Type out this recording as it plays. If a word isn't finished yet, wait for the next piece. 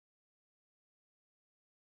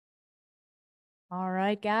All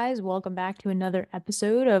right, guys, welcome back to another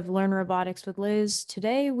episode of Learn Robotics with Liz.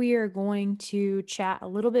 Today, we are going to chat a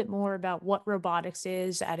little bit more about what robotics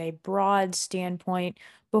is at a broad standpoint.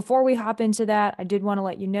 Before we hop into that, I did want to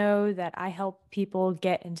let you know that I help people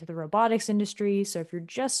get into the robotics industry. So if you're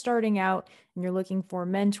just starting out and you're looking for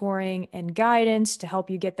mentoring and guidance to help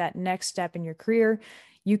you get that next step in your career,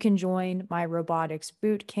 you can join my robotics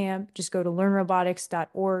boot camp. Just go to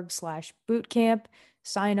learnrobotics.org/bootcamp.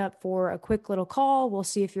 Sign up for a quick little call. We'll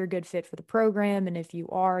see if you're a good fit for the program. And if you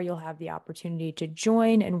are, you'll have the opportunity to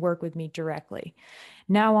join and work with me directly.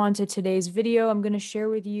 Now, on to today's video. I'm going to share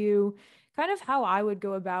with you kind of how I would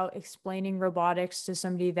go about explaining robotics to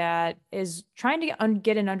somebody that is trying to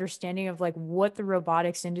get an understanding of like what the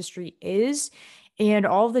robotics industry is and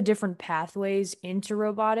all the different pathways into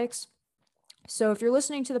robotics. So if you're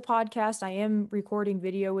listening to the podcast, I am recording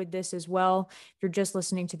video with this as well. If you're just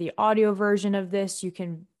listening to the audio version of this, you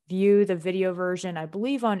can view the video version, I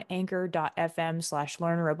believe, on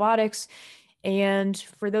anchor.fm/learnrobotics. And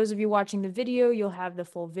for those of you watching the video, you'll have the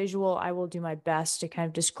full visual. I will do my best to kind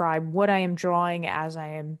of describe what I am drawing as I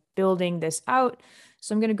am building this out.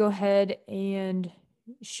 So I'm going to go ahead and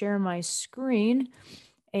share my screen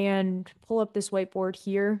and pull up this whiteboard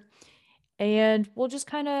here. And we'll just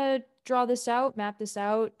kind of draw this out, map this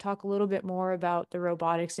out, talk a little bit more about the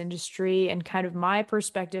robotics industry and kind of my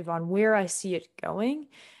perspective on where I see it going.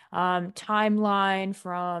 Timeline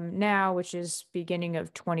from now, which is beginning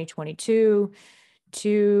of 2022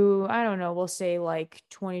 to, I don't know, we'll say like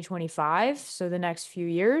 2025. So the next few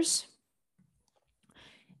years.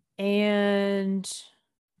 And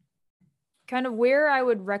kind of where I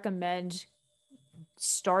would recommend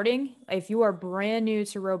starting if you are brand new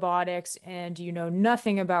to robotics and you know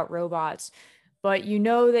nothing about robots, but you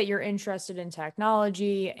know that you're interested in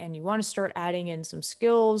technology and you want to start adding in some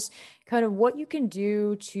skills, kind of what you can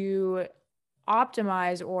do to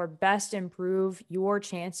optimize or best improve your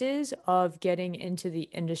chances of getting into the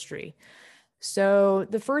industry. So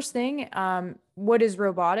the first thing, what is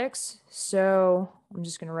robotics? So I'm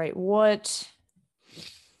just going to write what.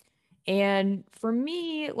 And for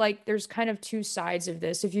me, like there's kind of two sides of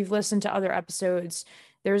this. If you've listened to other episodes,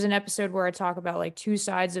 there's an episode where I talk about like two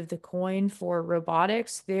sides of the coin for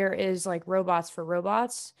robotics. There is like robots for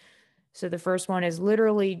robots. So the first one is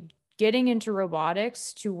literally getting into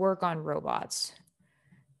robotics to work on robots.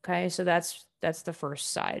 Okay, so that's the first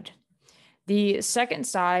side. The second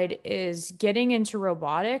side is getting into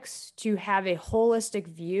robotics to have a holistic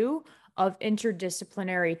view of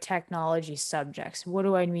interdisciplinary technology subjects. What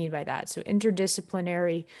do I mean by that? So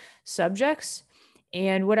interdisciplinary subjects.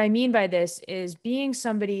 And what I mean by this is being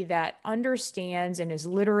somebody that understands and is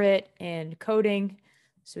literate in coding.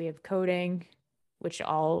 So we have coding, which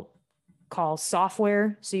I'll call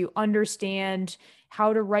software. So you understand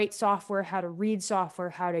how to write software, how to read software,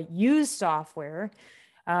 how to use software.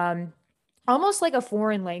 Almost like a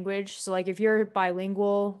foreign language. So like if you're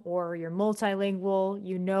bilingual or you're multilingual,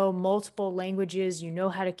 you know multiple languages, you know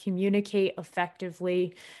how to communicate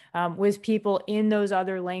effectively with people in those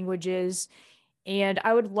other languages. And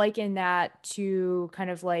I would liken that to kind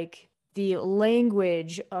of like the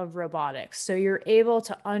language of robotics. So you're able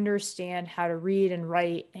to understand how to read and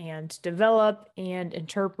write and develop and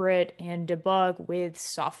interpret and debug with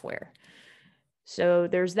software. So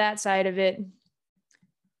there's that side of it.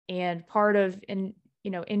 And part of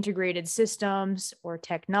integrated systems or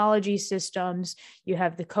technology systems, you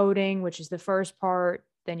have the coding, which is the first part.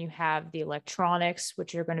 Then you have the electronics,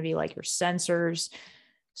 which are going to be like your sensors.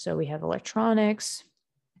 So we have electronics,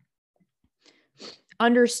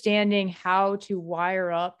 understanding how to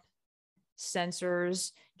wire up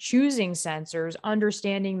sensors, choosing sensors,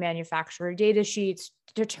 understanding manufacturer data sheets,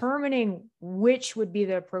 determining which would be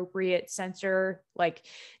the appropriate sensor. Like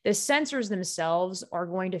the sensors themselves are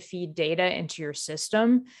going to feed data into your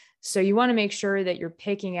system. So you want to make sure that you're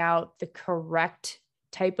picking out the correct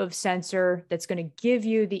type of sensor that's going to give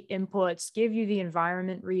you the inputs, give you the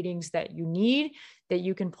environment readings that you need, that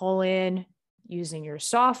you can pull in using your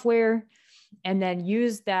software, and then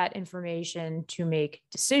use that information to make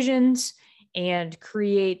decisions and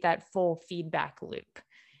create that full feedback loop.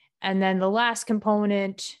 And then the last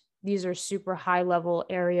component, these are super high level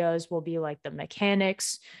areas, will be like the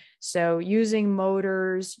mechanics. So using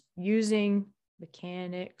motors, using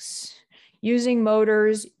mechanics, using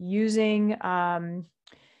motors, using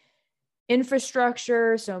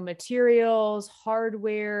infrastructure, so materials,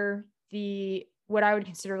 hardware, what I would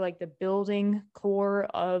consider like the building core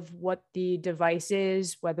of what the device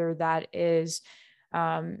is, whether that is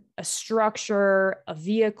a structure, a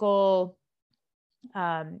vehicle.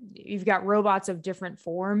 You've got robots of different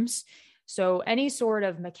forms. So any sort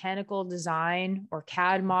of mechanical design or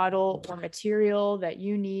CAD model or material that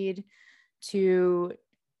you need to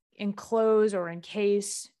enclose or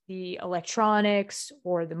encase the electronics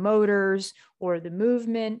or the motors or the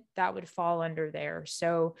movement, that would fall under there.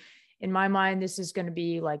 So in my mind, this is going to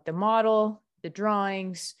be like the model, the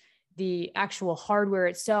drawings, the actual hardware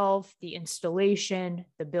itself, the installation,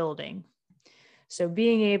 the building. So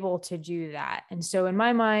being able to do that. And so in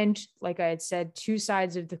my mind, like I had said, two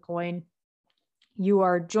sides of the coin. You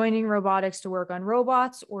are joining robotics to work on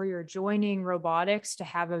robots, or you're joining robotics to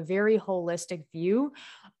have a very holistic view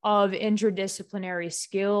of interdisciplinary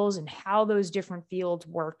skills and how those different fields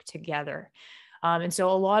work together. And so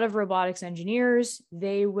a lot of robotics engineers,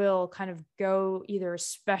 they will kind of go either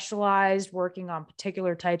specialized working on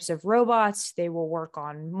particular types of robots. They will work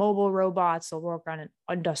on mobile robots. They'll work on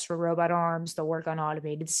industrial robot arms. They'll work on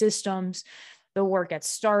automated systems. They'll work at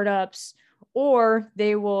startups, or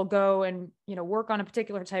they will go and work on a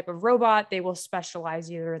particular type of robot. They will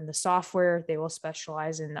specialize either in the software, they will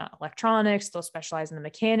specialize in the electronics, they'll specialize in the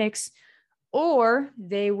mechanics, or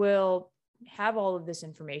they will have all of this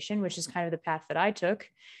information, which is kind of the path that I took,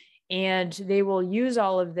 and they will use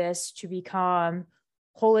all of this to become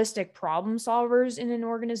holistic problem solvers in an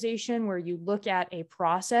organization, where you look at a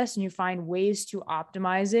process and you find ways to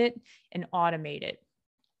optimize it and automate it.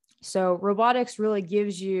 So robotics really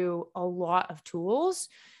gives you a lot of tools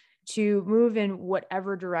to move in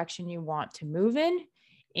whatever direction you want to move in.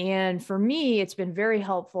 And for me, it's been very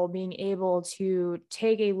helpful being able to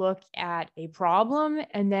take a look at a problem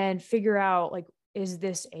and then figure out, like, is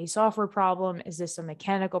this a software problem? Is this a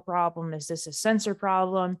mechanical problem? Is this a sensor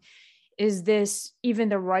problem? Is this even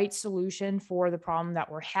the right solution for the problem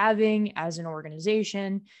that we're having as an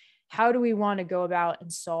organization? How do we want to go about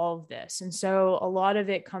and solve this? And so a lot of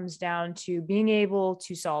it comes down to being able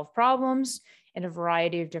to solve problems in a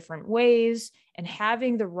variety of different ways and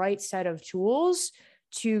having the right set of tools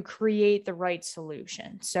to create the right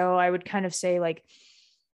solution. So I would kind of say, like,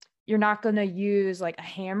 you're not going to use like a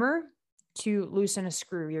hammer to loosen a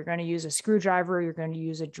screw. You're going to use a screwdriver. You're going to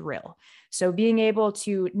use a drill. So being able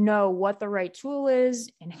to know what the right tool is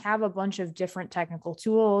and have a bunch of different technical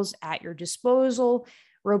tools at your disposal,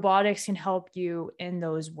 robotics can help you in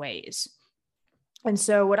those ways. And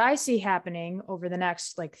so what I see happening over the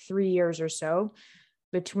next like 3 years or so,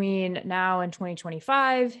 between now and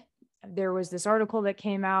 2025, there was this article that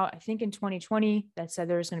came out, I think in 2020, that said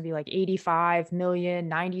there's going to be like 85 million,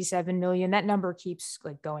 97 million. That number keeps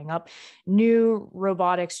like going up. New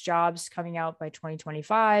robotics jobs coming out by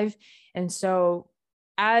 2025. And so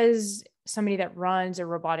as somebody that runs a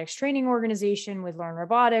robotics training organization with Learn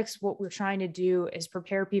Robotics, what we're trying to do is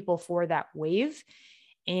prepare people for that wave.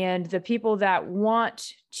 And the people that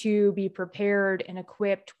want to be prepared and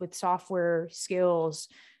equipped with software skills,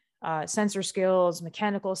 sensor skills,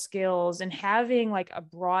 mechanical skills, and having like a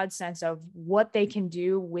broad sense of what they can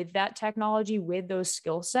do with that technology, with those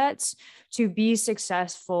skill sets, to be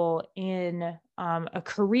successful in a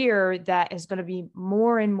career that is going to be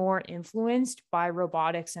more and more influenced by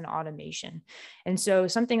robotics and automation. And so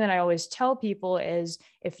something that I always tell people is,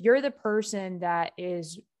 if you're the person that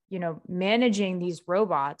is managing these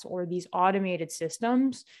robots or these automated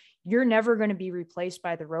systems, you're never going to be replaced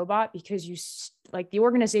by the robot, because the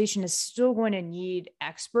organization is still going to need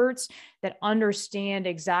experts that understand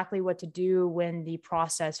exactly what to do when the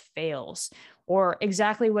process fails, or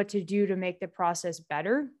exactly what to do to make the process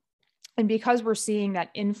better. And because we're seeing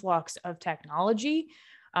that influx of technology,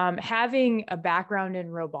 having a background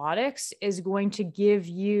in robotics is going to give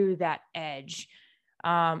you that edge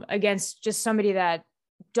against just somebody that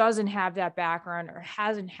doesn't have that background or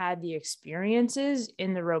hasn't had the experiences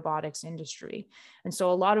in the robotics industry. And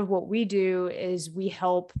so a lot of what we do is we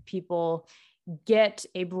help people get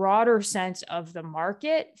a broader sense of the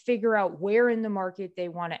market, figure out where in the market they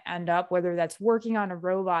want to end up, whether that's working on a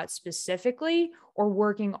robot specifically or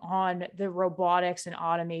working on the robotics and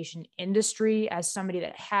automation industry as somebody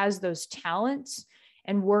that has those talents,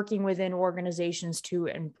 and working within organizations to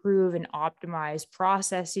improve and optimize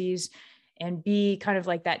processes and be kind of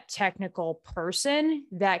like that technical person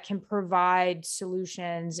that can provide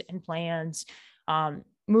solutions and plans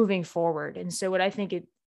moving forward. And so what I think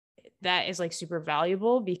that is like super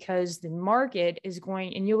valuable, because the market is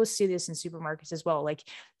going, and you will see this in supermarkets as well, like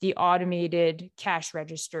the automated cash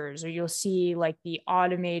registers, or you'll see like the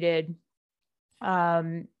automated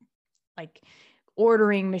like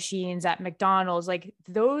ordering machines at McDonald's. Like,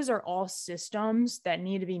 those are all systems that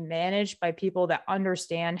need to be managed by people that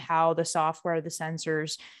understand how the software, the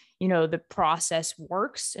sensors, the process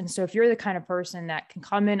works. And so if you're the kind of person that can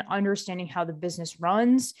come in understanding how the business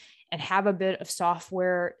runs and have a bit of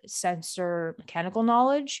software, sensor, mechanical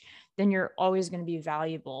knowledge, then you're always going to be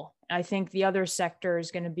valuable. I think the other sector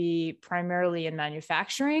is going to be primarily in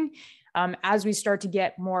manufacturing. As we start to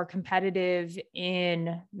get more competitive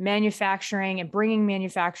in manufacturing and bringing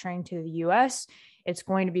manufacturing to the US, it's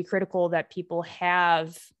going to be critical that people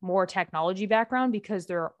have more technology background, because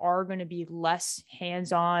there are going to be less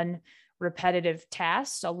hands-on repetitive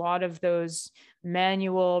tasks. A lot of those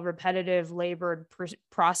manual, repetitive, labored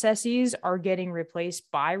processes are getting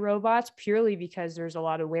replaced by robots, purely because there's a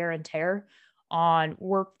lot of wear and tear on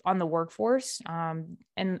the workforce.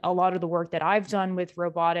 And a lot of the work that I've done with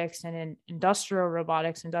robotics and in industrial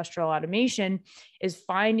robotics, industrial automation, is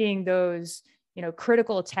finding those,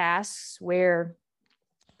 critical tasks where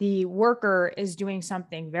the worker is doing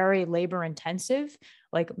something very labor intensive,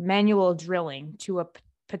 like manual drilling to a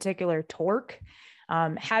particular torque.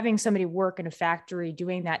 Having somebody work in a factory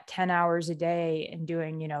doing that 10 hours a day and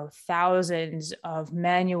doing, thousands of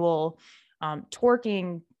manual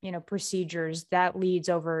torquing, procedures, that leads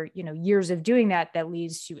over, years of doing that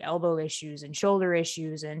leads to elbow issues and shoulder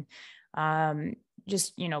issues and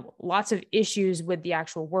just, lots of issues with the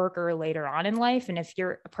actual worker later on in life. And if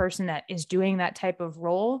you're a person that is doing that type of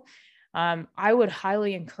role, I would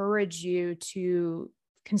highly encourage you to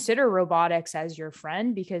consider robotics as your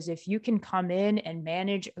friend, because if you can come in and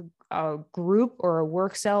manage a group or a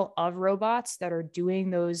work cell of robots that are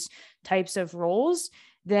doing those types of roles,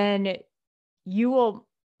 then you will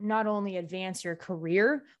not only advance your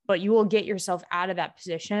career, but you will get yourself out of that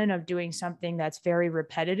position of doing something that's very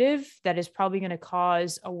repetitive, that is probably going to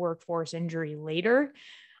cause a workforce injury later.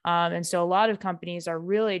 And so a lot of companies are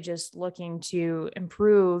really just looking to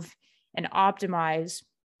improve and optimize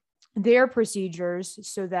their procedures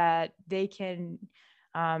so that they can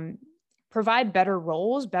provide better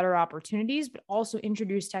roles, better opportunities, but also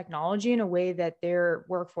introduce technology in a way that their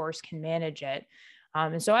workforce can manage it.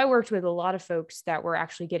 And so I worked with a lot of folks that were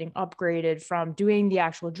actually getting upgraded from doing the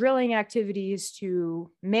actual drilling activities to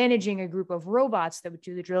managing a group of robots that would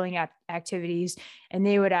do the drilling activities. And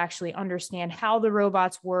they would actually understand how the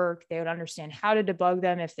robots work. They would understand how to debug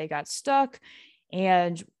them if they got stuck,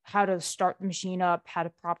 and how to start the machine up, how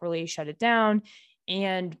to properly shut it down.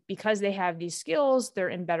 And because they have these skills, they're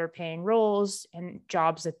in better paying roles and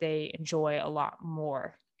jobs that they enjoy a lot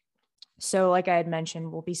more. So like I had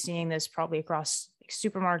mentioned, we'll be seeing this probably across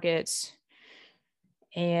supermarkets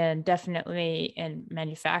and definitely in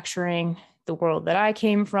manufacturing, the world that I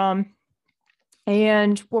came from.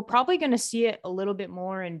 And we're probably going to see it a little bit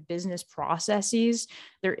more in business processes.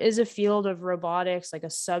 There is a field of robotics, like a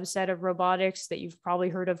subset of robotics that you've probably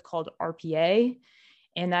heard of, called RPA.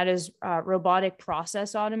 And that is robotic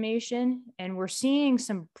process automation. And we're seeing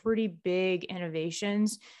some pretty big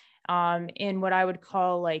innovations in what I would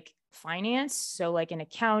call like finance. So like in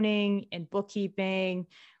accounting and bookkeeping,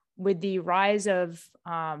 with the rise of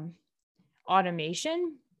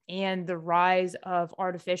automation and the rise of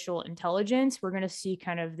artificial intelligence, we're going to see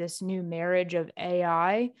kind of this new marriage of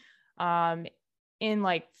AI in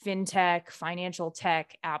like fintech, financial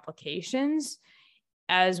tech applications,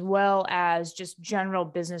 as well as just general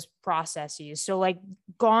business processes. So like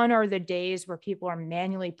gone are the days where people are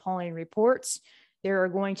manually pulling reports. There are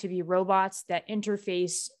going to be robots that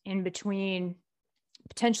interface in between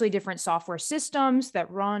potentially different software systems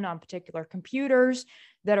that run on particular computers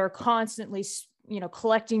that are constantly,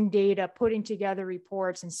 collecting data, putting together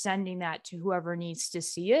reports, and sending that to whoever needs to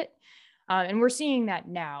see it. And we're seeing that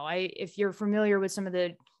now. If you're familiar with some of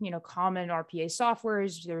the, common RPA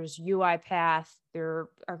softwares, there's UiPath. There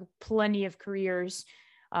are plenty of careers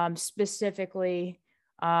specifically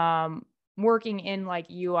working in like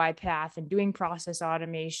UiPath and doing process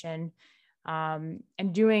automation and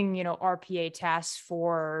doing, RPA tasks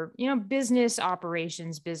for, business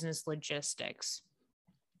operations, business logistics.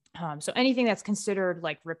 So anything that's considered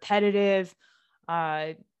like repetitive,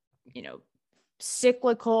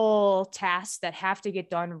 cyclical tasks that have to get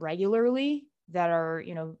done regularly, that are,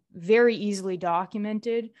 very easily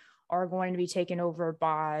documented, are going to be taken over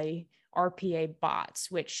by RPA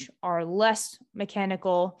bots, which are less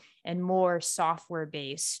mechanical and more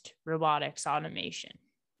software-based robotics automation.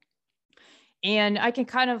 And I can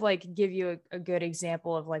kind of like give you a good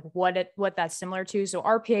example of like what that's similar to. So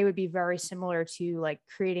RPA would be very similar to like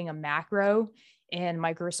creating a macro in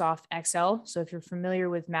Microsoft Excel. So if you're familiar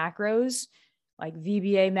with macros, like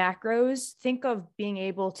VBA macros, think of being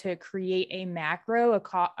able to create a macro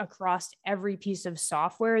across every piece of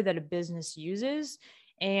software that a business uses,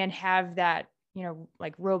 and have that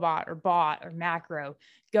like robot or bot or macro,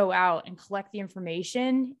 go out and collect the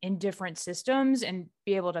information in different systems and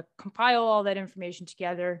be able to compile all that information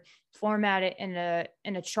together, format it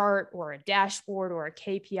in a chart or a dashboard or a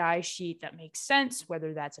KPI sheet that makes sense,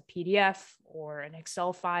 whether that's a PDF or an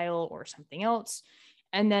Excel file or something else,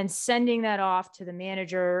 and then sending that off to the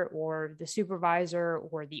manager or the supervisor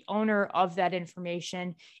or the owner of that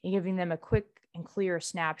information and giving them a quick and clear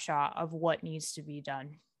snapshot of what needs to be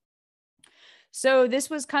done. So this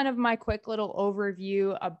was kind of my quick little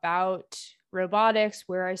overview about robotics,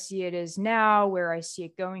 where I see it is now, where I see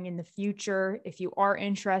it going in the future. If you are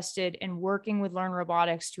interested in working with Learn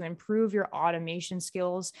Robotics to improve your automation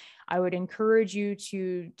skills, I would encourage you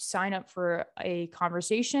to sign up for a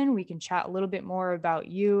conversation. We can chat a little bit more about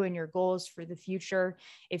you and your goals for the future.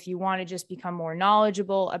 If you want to just become more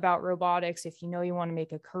knowledgeable about robotics, if you know you want to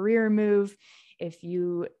make a career move, if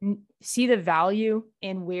you see the value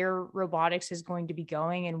in where robotics is going to be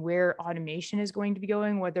going and where automation is going to be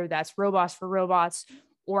going, whether that's robots for robots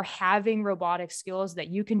or having robotic skills that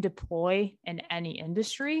you can deploy in any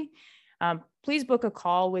industry, please book a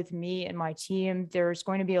call with me and my team. There's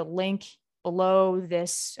going to be a link below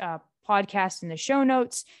this podcast in the show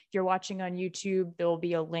notes. If you're watching on YouTube, there will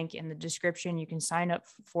be a link in the description. You can sign up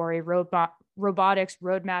for a robotics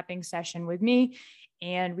road mapping session with me,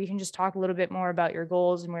 and we can just talk a little bit more about your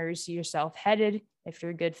goals and where you see yourself headed. If you're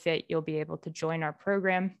a good fit, you'll be able to join our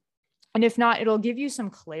program. And if not, it'll give you some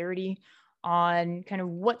clarity on kind of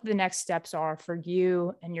what the next steps are for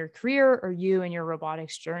you and your career or you and your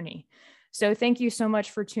robotics journey. So thank you so much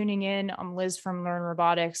for tuning in. I'm Liz from Learn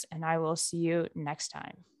Robotics, and I will see you next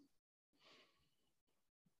time.